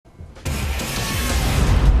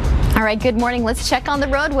All right, good morning. Let's check on the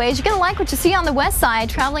roadways. You're going to like what you see on the west side.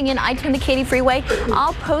 Traveling in I-10 the Katy Freeway,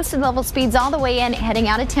 all posted level speeds all the way in. Heading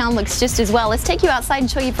out of town looks just as well. Let's take you outside and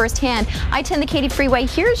show you firsthand. I-10 the Katy Freeway.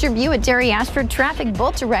 Here's your view at Derry Ashford. Traffic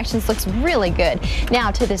both directions looks really good. Now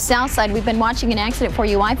to the south side, we've been watching an accident for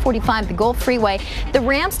you. I-45, the Gulf Freeway. The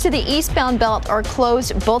ramps to the eastbound belt are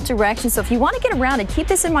closed both directions. So if you want to get around it, keep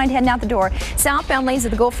this in mind heading out the door. Southbound lanes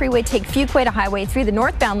of the Gulf Freeway take Fuquay to Highway 3. The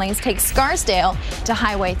northbound lanes take Scarsdale to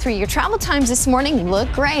Highway 3. Your travel times this morning look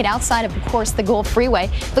great outside of course, the Gulf Freeway.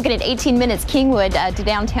 Looking at 18 minutes Kingwood to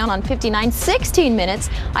downtown on 59, 16 minutes.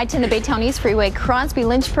 I-10 the Baytown East Freeway, Crosby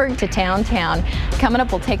Lynchburg to downtown. Coming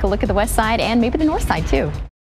up, we'll take a look at the west side and maybe the north side too.